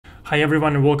Hi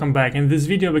everyone and welcome back. In this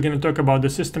video we're going to talk about the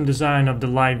system design of the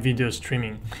live video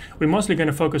streaming. We're mostly going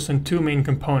to focus on two main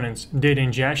components, data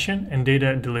ingestion and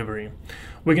data delivery.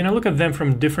 We're going to look at them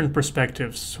from different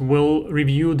perspectives. We'll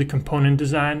review the component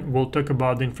design, we'll talk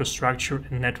about the infrastructure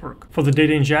and network. For the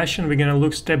data ingestion, we're going to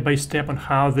look step by step on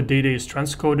how the data is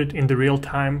transcoded in the real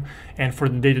time. And for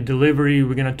the data delivery,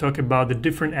 we're going to talk about the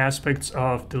different aspects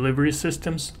of delivery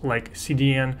systems like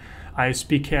CDN,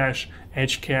 ISP cache,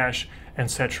 edge cache,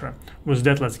 etc. With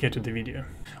that, let's get to the video.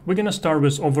 We're going to start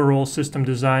with overall system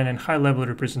design and high-level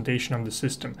representation of the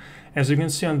system. As you can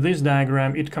see on this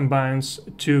diagram, it combines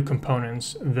two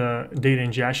components, the data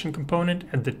ingestion component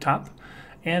at the top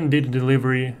and data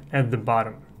delivery at the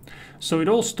bottom. So it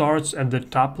all starts at the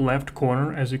top left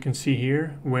corner, as you can see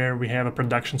here, where we have a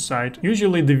production site.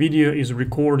 Usually the video is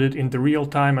recorded in the real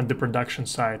time at the production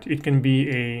site. It can be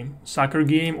a soccer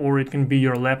game or it can be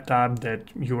your laptop that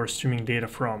you are streaming data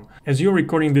from. As you're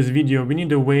recording this video, we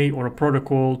need a way or a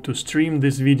protocol to stream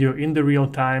this video in the real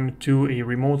time to a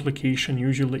remote location.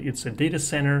 Usually it's a data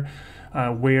center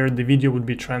where the video would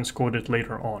be transcoded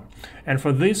later on. And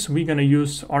for this, we're going to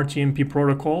use RTMP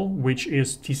protocol, which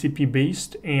is TCP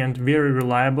based and very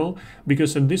reliable,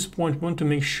 because at this point we want to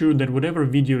make sure that whatever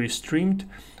video is streamed,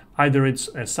 either it's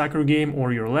a soccer game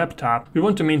or your laptop, we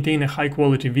want to maintain a high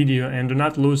quality video and do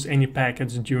not lose any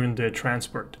packets during the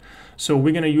transport. So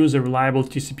we're going to use a reliable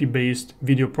TCP based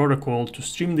video protocol to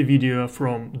stream the video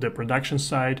from the production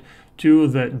site to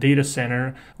the data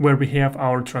center, where we have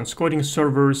our transcoding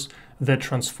servers that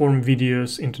transform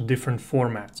videos into different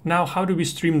formats. Now, how do we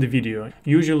stream the video?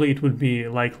 Usually it would be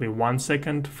likely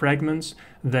 1-second fragments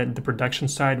that the production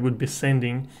side would be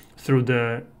sending through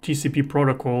the TCP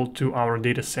protocol to our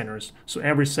data centers. So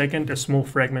every second a small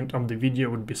fragment of the video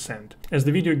would be sent. As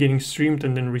the video getting streamed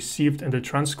and then received at the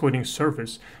transcoding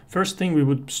service, first thing we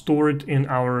would store it in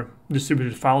our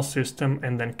distributed file system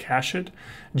and then cache it,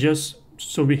 just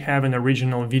so we have an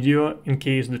original video in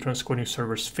case the transcoding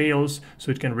service fails, so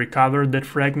it can recover that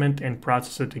fragment and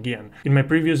process it again. In my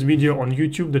previous video on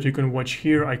YouTube that you can watch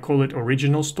here, I call it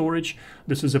original storage.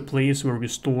 This is a place where we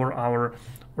store our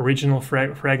original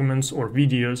fragments or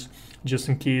videos just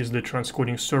in case the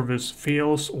transcoding service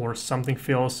fails or something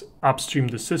fails upstream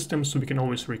the system, so we can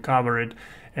always recover it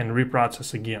and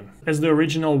reprocess again. As the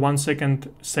original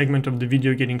 1-second segment of the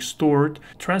video getting stored,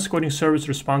 transcoding service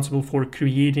responsible for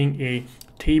creating a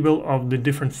table of the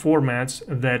different formats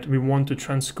that we want to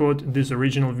transcode this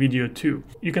original video to.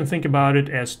 You can think about it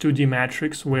as 2D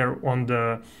matrix, where on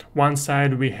the one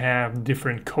side we have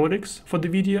different codecs for the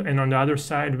video and on the other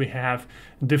side we have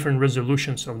different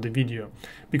resolutions of the video.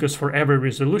 Because for every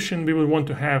resolution we will want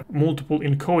to have multiple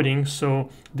encodings, so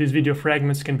these video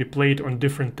fragments can be played on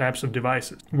different types of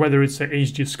devices, whether it's a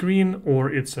HD screen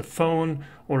or it's a phone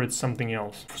or it's something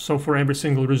else. So for every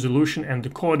single resolution and the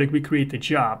codec, we create a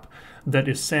job that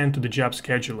is sent to the job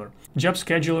scheduler. Job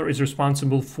scheduler is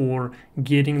responsible for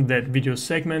getting that video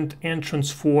segment and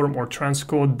transform or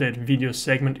transcode that video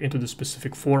segment into the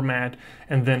specific format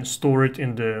and then store it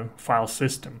in the file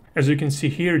system. As you can see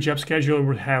here, job scheduler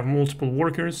would have multiple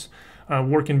workers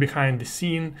working behind the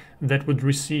scene that would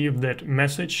receive that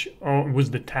message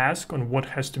with the task on what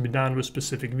has to be done with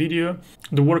specific video.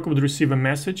 The worker would receive a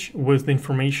message with the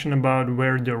information about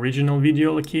where the original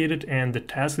video located and the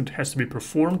task that has to be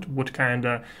performed, what kind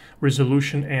of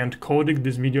resolution and codec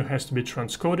this video has to be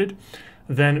transcoded.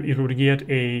 Then it would get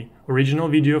a original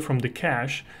video from the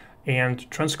cache and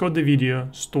transcode the video,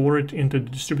 store it into the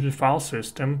distributed file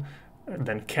system,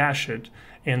 then cache it,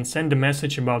 and send a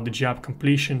message about the job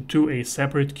completion to a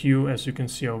separate queue, as you can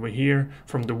see over here,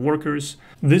 from the workers.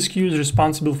 This queue is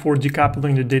responsible for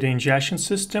decoupling the data ingestion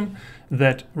system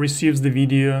that receives the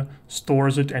video,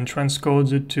 stores it, and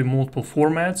transcodes it to multiple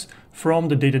formats from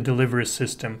the data delivery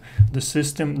system, the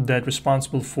system that's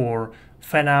responsible for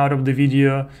fan out of the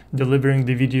video, delivering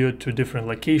the video to different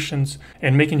locations,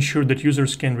 and making sure that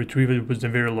users can retrieve it with a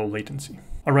very low latency.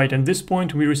 Alright, at this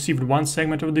point we received one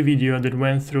segment of the video that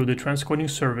went through the transcoding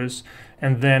service,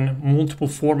 and then multiple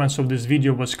formats of this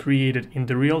video was created in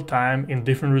the real time in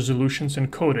different resolutions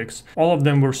and codecs. All of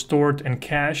them were stored and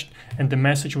cached, and the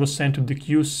message was sent to the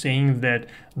queue saying that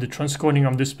the transcoding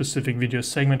of this specific video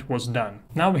segment was done.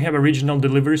 Now we have a regional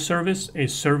delivery service, a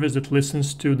service that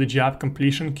listens to the job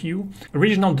completion queue. A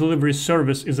regional delivery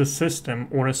service is a system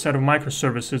or a set of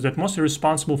microservices that mostly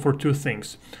responsible for two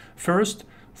things. First,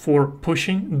 for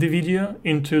pushing the video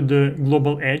into the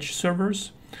global edge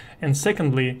servers, and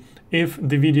secondly, if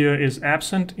the video is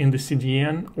absent in the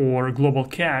CDN or global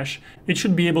cache, it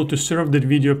should be able to serve that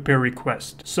video per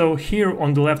request. So here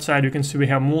on the left side you can see we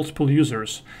have multiple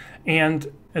users,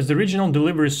 and As the regional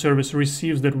delivery service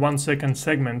receives that 1-second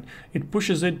segment, it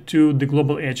pushes it to the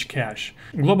global edge cache.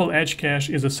 Global edge cache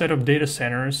is a set of data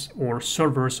centers or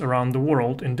servers around the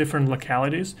world in different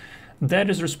localities that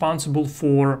is responsible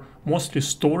for mostly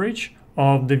storage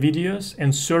of the videos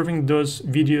and serving those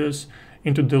videos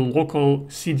into the local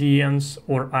CDNs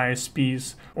or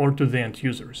ISPs or to the end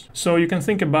users. So you can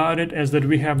think about it as that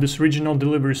we have this regional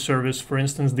delivery service. For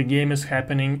instance, the game is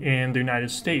happening in the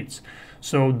United States.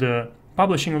 So the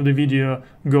publishing of the video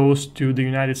goes to the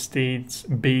United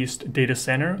States-based data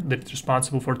center that's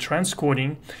responsible for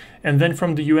transcoding, and then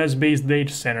from the US-based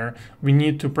data center, we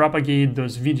need to propagate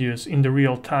those videos in the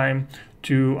real time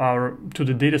to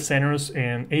the data centers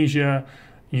in Asia,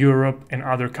 Europe, and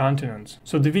other continents.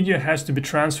 So the video has to be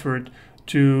transferred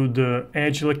to the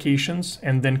edge locations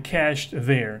and then cached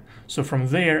there. So from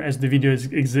there, as the video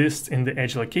exists in the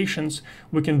edge locations,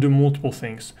 we can do multiple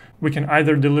things. We can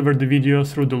either deliver the video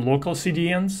through the local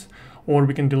CDNs, or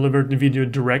we can deliver the video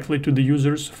directly to the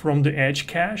users from the edge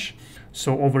cache.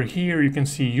 So over here, you can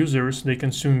see users, they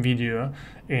consume video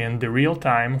in the real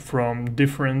time from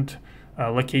different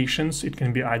locations. It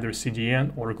can be either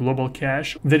CDN or global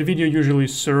cache. That video usually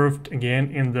is served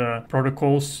again in the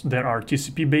protocols that are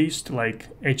TCP based like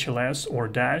HLS or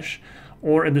Dash,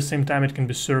 or at the same time it can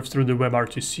be served through the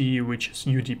WebRTC, which is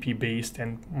UDP based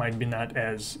and might be not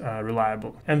as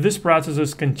reliable. And this process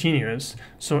is continuous,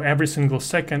 so every single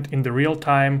second in the real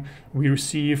time we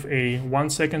receive a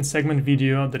 1-second segment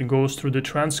video that goes through the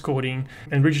transcoding,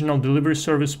 and regional delivery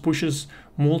service pushes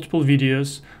multiple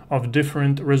videos of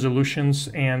different resolutions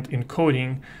and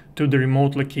encoding to the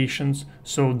remote locations,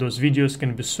 so those videos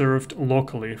can be served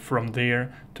locally from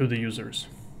there to the users.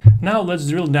 Now let's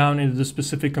drill down into the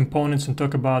specific components and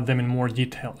talk about them in more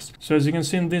details. So as you can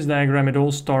see in this diagram, it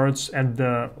all starts at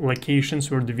the locations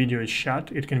where the video is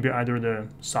shot. It can be either the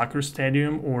soccer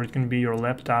stadium or it can be your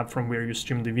laptop from where you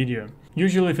stream the video.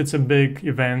 Usually if it's a big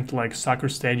event like soccer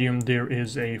stadium, there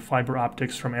is a fiber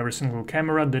optics from every single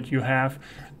camera that you have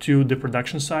to the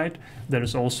production site that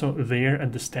is also there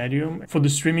at the stadium. For the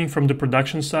streaming from the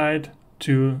production side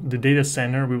to the data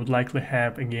center, we would likely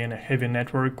have again a heavy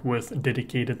network with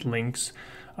dedicated links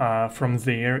from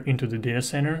there into the data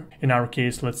center. In our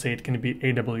case, let's say it can be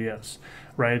AWS,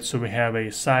 right? So we have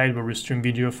a site where we stream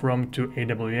video from to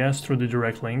AWS through the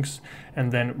direct links.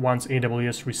 And then once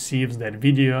AWS receives that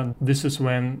video, this is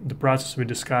when the process we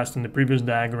discussed in the previous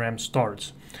diagram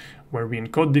starts, where we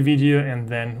encode the video and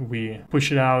then we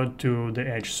push it out to the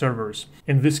edge servers.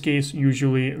 In this case,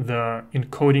 usually the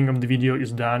encoding of the video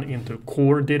is done into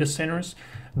core data centers.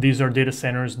 These are data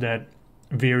centers that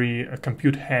very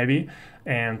compute heavy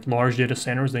and large data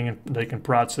centers. They can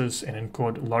process and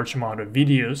encode large amount of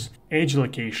videos. Edge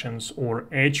locations or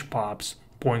edge POPs,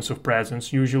 points of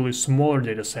presence, usually smaller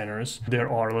data centers. There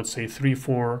are, let's say,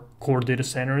 3-4 core data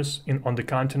centers on the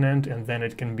continent, and then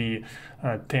it can be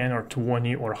 10 or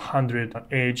 20 or 100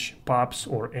 edge POPs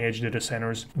or edge data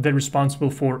centers. They're responsible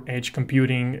for edge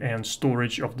computing and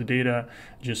storage of the data,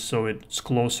 just so it's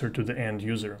closer to the end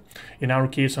user. In our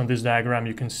case, on this diagram,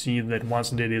 you can see that once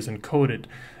the data is encoded,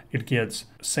 it gets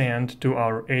sent to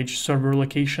our edge server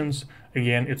locations.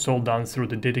 Again, it's all done through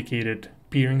the dedicated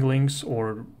peering links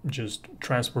or just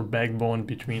transport backbone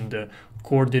between the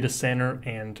core data center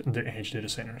and the edge data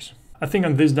centers. I think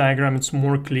on this diagram it's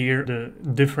more clear the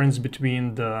difference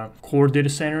between the core data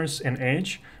centers and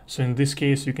edge. So in this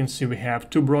case you can see we have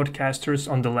 2 broadcasters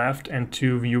on the left and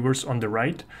 2 viewers on the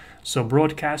right. So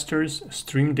broadcasters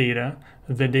stream data.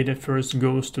 The data first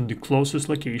goes to the closest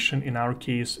location. In our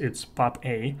case it's POP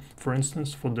A, for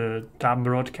instance, for the top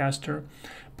broadcaster.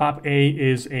 POP A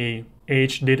is a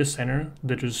edge data center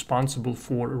that is responsible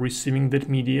for receiving that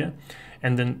media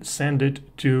and then send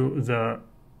it to the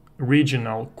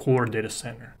regional core data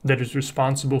center that is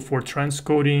responsible for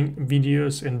transcoding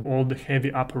videos and all the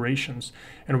heavy operations.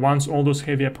 And once all those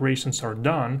heavy operations are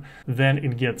done, then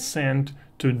it gets sent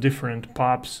to different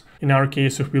POPs. In our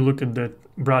case, if we look at the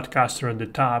broadcaster at the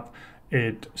top,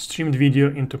 it streamed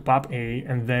video into POP A,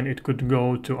 and then it could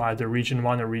go to either region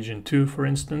 1 or region 2, for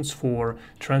instance, for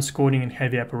transcoding and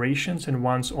heavy operations. And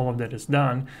once all of that is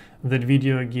done, that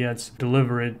video gets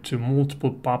delivered to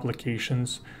multiple POP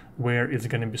locations where it's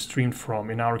going to be streamed from.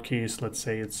 In our case, let's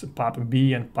say it's POP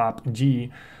B and POP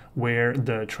D, where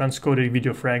the transcoded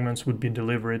video fragments would be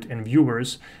delivered and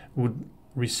viewers would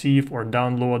receive or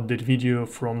download that video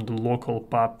from the local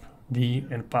POP D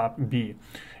and POP B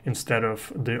instead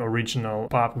of the original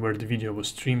POP where the video was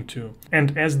streamed to.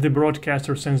 And as the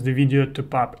broadcaster sends the video to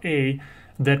POP A,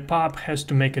 that POP has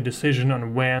to make a decision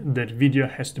on when that video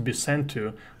has to be sent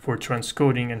to for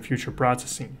transcoding and future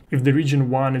processing. If the region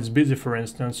 1 is busy, for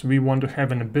instance, we want to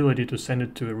have an ability to send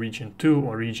it to region 2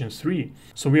 or region 3,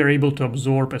 so we are able to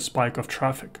absorb a spike of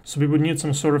traffic. So we would need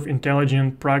some sort of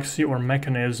intelligent proxy or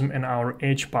mechanism in our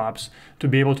edge POPs to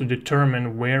be able to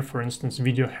determine where, for instance,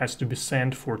 video has to be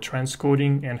sent for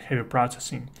transcoding and heavy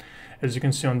processing. As you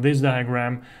can see on this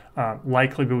diagram,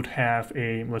 likely we would have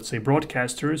let's say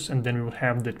broadcasters, and then we would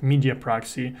have that media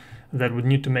proxy that would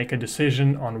need to make a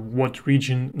decision on what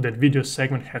region that video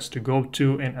segment has to go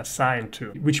to and assign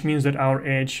to, which means that our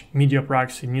edge media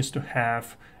proxy needs to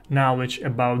have knowledge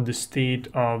about the state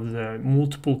of the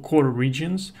multiple core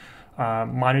regions,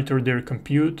 monitor their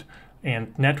compute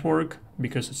and network,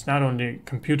 because it's not only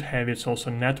compute heavy, it's also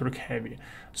network heavy.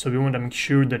 So we want to make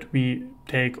sure that we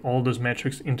take all those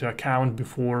metrics into account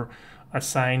before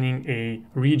assigning a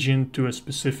region to a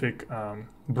specific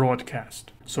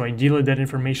broadcast. So ideally that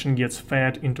information gets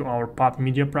fed into our POP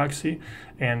media proxy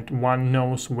and one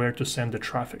knows where to send the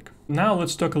traffic. Now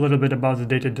let's talk a little bit about the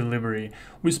data delivery.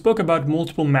 We spoke about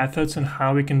multiple methods and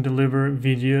how we can deliver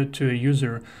video to a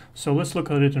user. So let's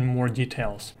look at it in more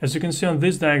details. As you can see on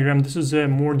this diagram, this is a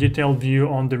more detailed view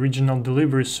on the regional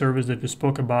delivery service that we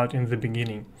spoke about in the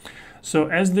beginning. So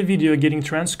as the video getting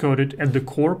transcoded at the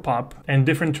core POP and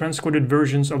different transcoded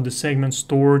versions of the segment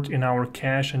stored in our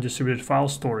cache and distributed file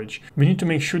storage, we need to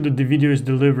make sure that the video is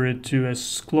delivered to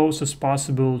as close as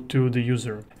possible to the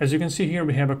user. As you can see here,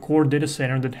 we have a core data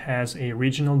center that has a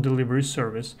regional delivery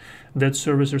service. That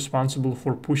service is responsible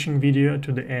for pushing video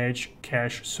to the edge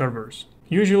cache servers.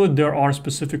 Usually there are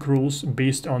specific rules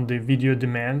based on the video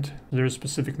demand. There's a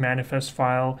specific manifest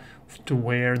file to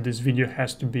where this video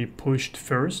has to be pushed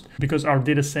first, because our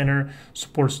data center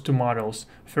supports two models.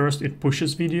 First, it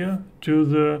pushes video to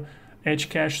the edge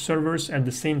cache servers. At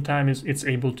the same time, it's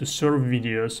able to serve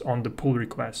videos on the pull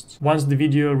requests. Once the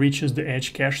video reaches the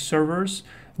edge cache servers,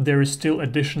 there is still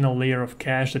additional layer of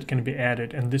cache that can be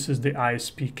added, and this is the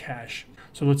ISP cache.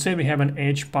 So let's say we have an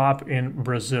edge POP in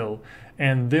Brazil,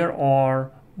 and there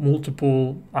are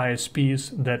multiple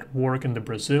ISPs that work in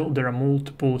Brazil. There are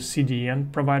multiple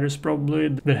CDN providers probably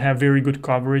that have very good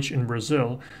coverage in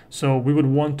Brazil. So we would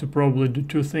want to probably do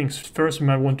two things. First, we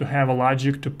might want to have a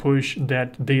logic to push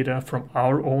that data from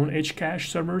our own edge cache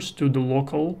servers to the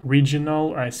local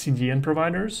regional CDN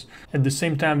providers. At the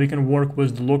same time, we can work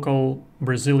with the local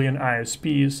Brazilian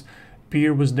ISPs,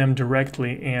 peer with them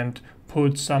directly, and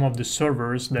put some of the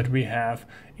servers that we have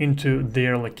into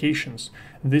their locations.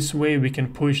 This way we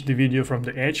can push the video from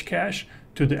the edge cache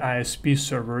to the ISP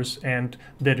servers, and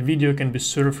that video can be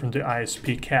served from the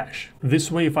ISP cache. This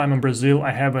way, if I'm in Brazil,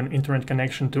 I have an internet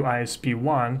connection to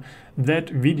ISP1, that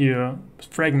video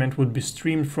fragment would be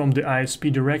streamed from the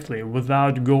ISP directly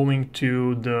without going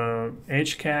to the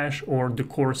edge cache or the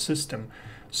core system.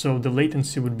 So the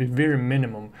latency would be very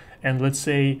minimum. And let's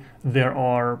say there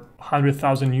are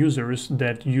 100,000 users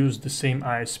that use the same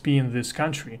ISP in this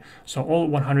country. So all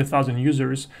 100,000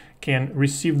 users can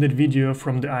receive that video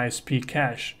from the ISP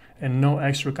cache and no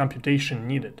extra computation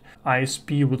needed.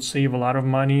 ISP would save a lot of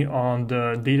money on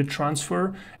the data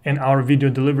transfer, and our video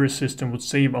delivery system would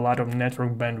save a lot of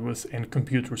network bandwidth and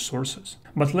compute resources.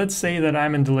 But let's say that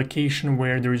I'm in the location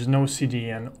where there is no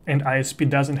CDN and ISP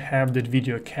doesn't have that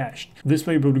video cached. This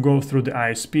way we would go through the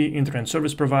ISP, internet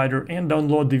service provider, and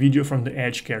download the video from the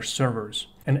edge cache servers.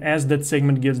 And as that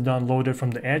segment gets downloaded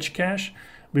from the edge cache,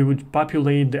 we would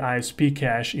populate the ISP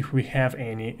cache if we have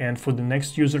any, and for the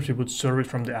next user we would serve it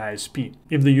from the ISP.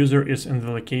 If the user is in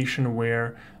the location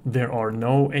where there are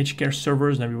no edge cache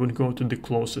servers, then we would go to the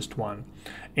closest one.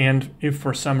 And if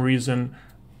for some reason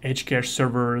edge cache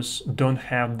servers don't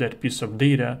have that piece of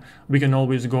data, we can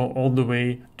always go all the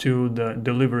way to the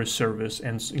delivery service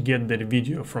and get that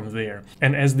video from there.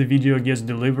 And as the video gets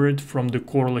delivered from the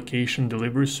core location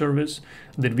delivery service,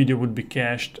 that video would be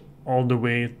cached all the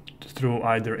way through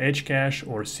either edge cache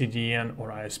or CDN or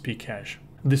ISP cache.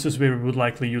 This is where we would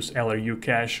likely use LRU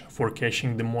cache for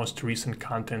caching the most recent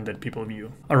content that people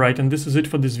view. Alright, and this is it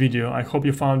for this video. I hope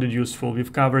you found it useful.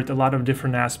 We've covered a lot of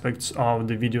different aspects of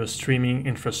the video streaming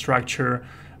infrastructure,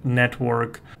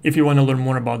 network. If you want to learn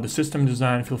more about the system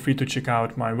design, feel free to check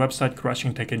out my website,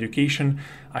 Crushing Tech Education.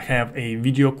 I have a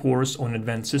video course on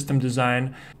advanced system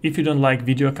design. If you don't like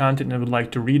video content and would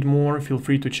like to read more, feel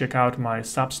free to check out my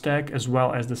Substack as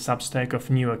well as the Substack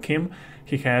of Neo Kim.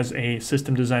 He has a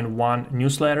System Design 1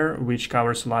 newsletter which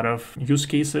covers a lot of use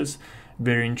cases.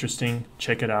 Very interesting.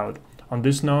 Check it out. On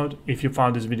this note, if you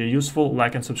found this video useful,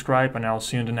 like and subscribe, and I'll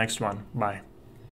see you in the next one. Bye.